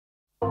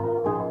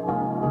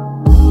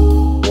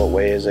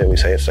way is it? We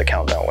say it's the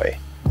countdown way.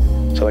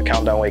 So the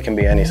countdown way can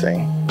be anything.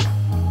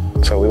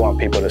 So we want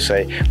people to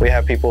say, we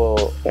have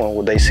people,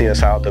 when they see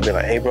us out, they'll be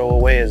like, hey bro,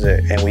 what way is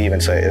it? And we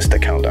even say, it's the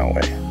countdown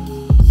way.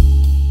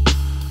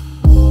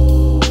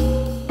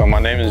 So my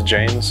name is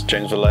James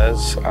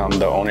Velez. I'm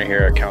the owner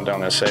here at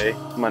Countdown SA.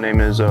 My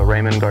name is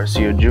Raymond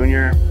Garcia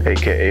Jr.,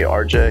 aka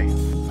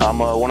RJay. I'm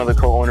one of the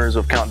co-owners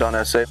of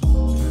Countdown SA.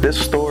 This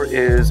store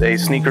is a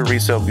sneaker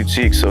resale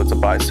boutique, so it's a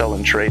buy, sell,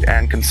 and trade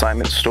and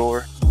consignment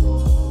store.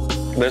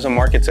 There's a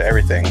market to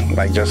everything.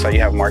 Like just like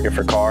you have a market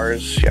for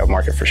cars, you have a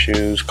market for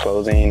shoes,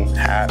 clothing,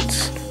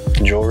 hats,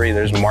 jewelry.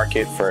 There's a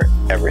market for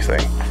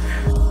everything.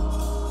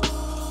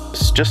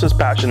 It's just as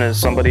passionate as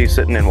somebody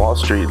sitting in Wall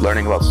Street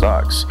learning about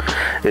stocks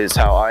is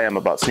how I am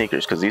about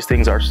sneakers, because these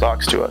things are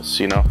stocks to us,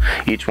 you know?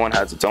 Each one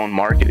has its own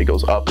market. It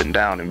goes up and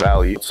down in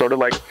value. It's sort of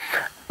like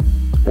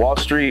Wall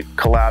Street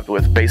collabed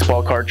with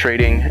baseball card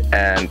trading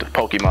and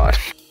Pokemon.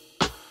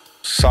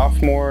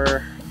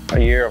 Sophomore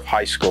year of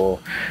high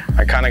school,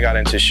 I kind of got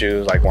into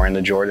shoes, like wearing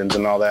the Jordans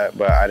and all that,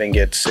 but I didn't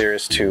get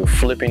serious to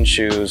flipping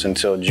shoes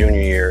until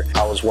junior year.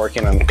 I was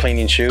working on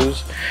cleaning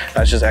shoes.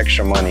 That's just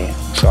extra money.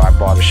 So I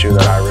bought a shoe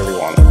that I really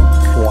wanted.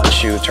 One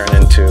shoe turned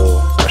into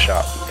a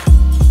shop.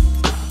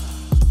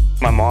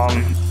 My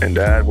mom and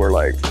dad were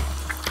like,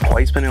 why are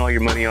you spending all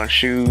your money on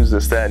shoes,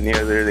 this, that, and the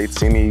other? They'd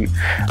see me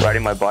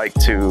riding my bike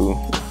to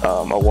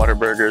a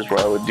Whataburgers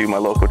where I would do my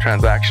local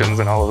transactions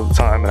and all of the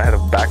time, and I had a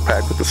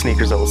backpack with the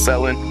sneakers I was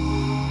selling.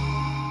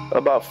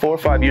 About 4 or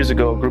 5 years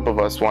ago, a group of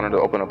us wanted to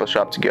open up a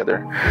shop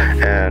together,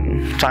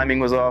 and timing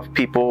was off,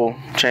 people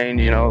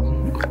changed, you know,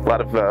 a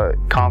lot of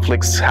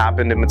conflicts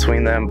happened in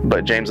between them,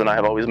 but James and I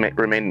have always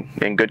remained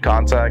in good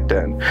contact,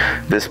 and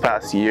this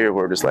past year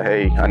we're just like,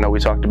 hey, I know we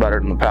talked about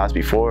it in the past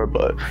before,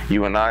 but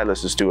you and I,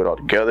 let's just do it all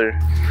together.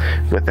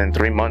 Within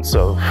 3 months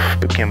of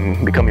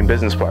becoming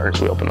business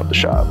partners, we opened up the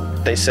shop.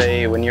 They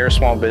say when you're a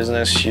small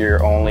business,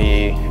 you're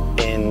only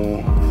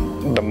in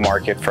the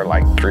market for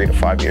like 3 to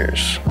 5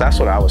 years. That's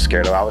what I was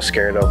scared of. I was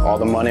scared of all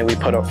the money we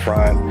put up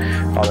front,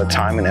 all the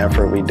time and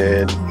effort we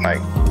did, like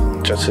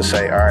just to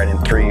say, all right, in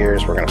 3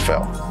 years, we're gonna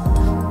fail.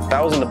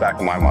 That was in the back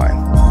of my mind.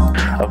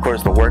 Of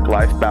course, the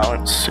work-life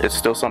balance, it's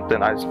still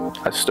something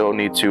I still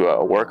need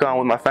to work on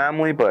with my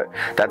family, but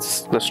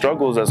that's the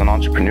struggles as an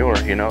entrepreneur,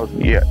 you know?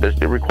 Yeah,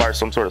 it requires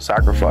some sort of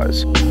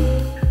sacrifice.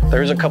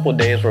 There was a couple of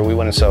days where we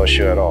wouldn't sell a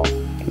shoe at all.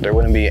 There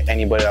wouldn't be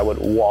anybody that would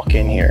walk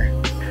in here.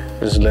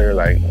 It's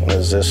literally like,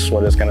 is this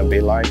what it's gonna be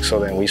like? So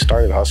then we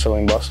started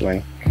hustling,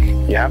 bustling.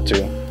 You have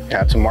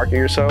to market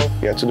yourself,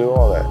 you have to do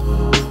all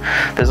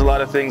that. There's a lot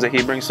of things that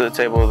he brings to the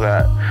table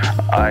that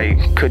I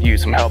could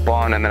use some help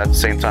on, and then at the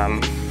same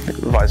time,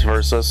 vice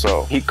versa.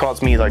 So he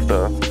calls me like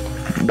the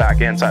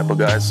back end type of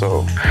guy,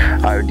 so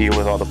I deal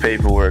with all the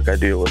paperwork, I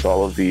deal with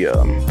all of the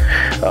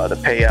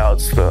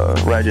payouts,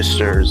 the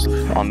registers.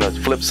 On the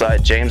flip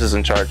side, James is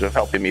in charge of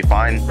helping me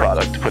find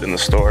product to put in the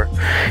store.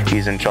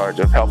 He's in charge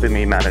of helping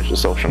me manage the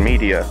social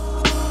media.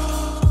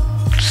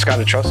 Just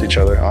gotta trust each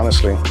other,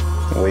 honestly.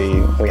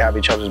 We have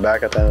each other's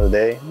back at the end of the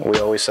day. We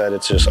always said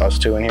it's just us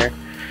two in here.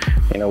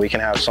 You know, we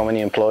can have so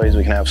many employees,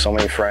 we can have so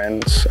many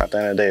friends. At the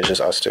end of the day, it's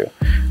just us two.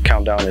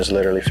 Countdown is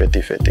literally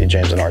 50-50,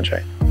 James and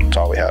RJ. That's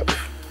all we have.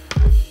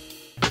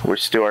 We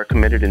still are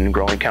committed in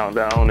growing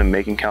Countdown and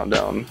making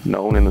Countdown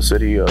known in the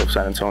city of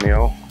San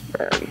Antonio,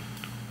 and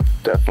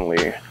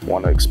definitely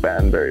want to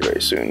expand very,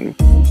 very soon.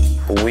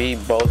 We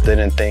both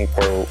didn't think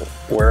where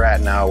we're at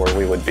now where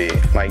we would be,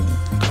 like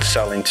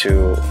selling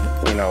to,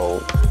 you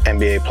know,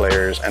 NBA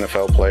players,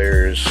 NFL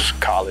players,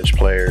 college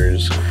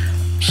players,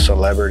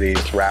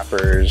 celebrities,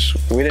 rappers.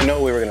 We didn't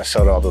know we were going to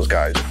sell to all those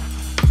guys.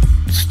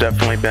 It's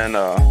definitely been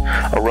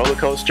a roller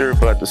coaster,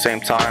 but at the same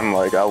time,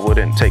 like, I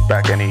wouldn't take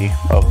back any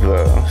of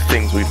the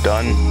things we've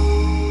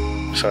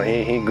done. So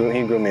he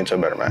grew me into a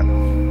better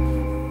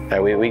man. Yeah,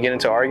 we get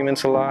into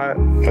arguments a lot.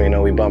 You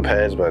know, we bump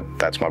heads, but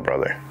that's my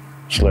brother.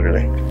 It's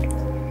literally,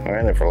 we're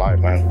in it for life,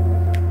 man.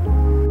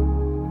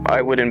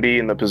 I wouldn't be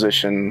in the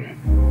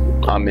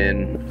position I'm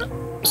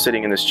in,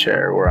 sitting in this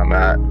chair where I'm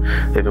at,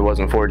 if it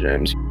wasn't for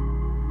James.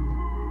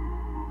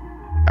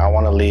 I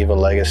want to leave a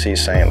legacy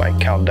saying like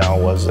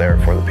Countdown was there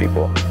for the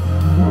people.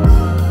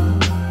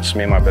 It's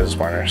me and my business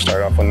partner.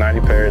 Started off with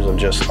 90 pairs of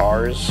just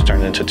ours,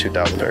 turned into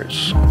 2,000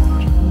 pairs.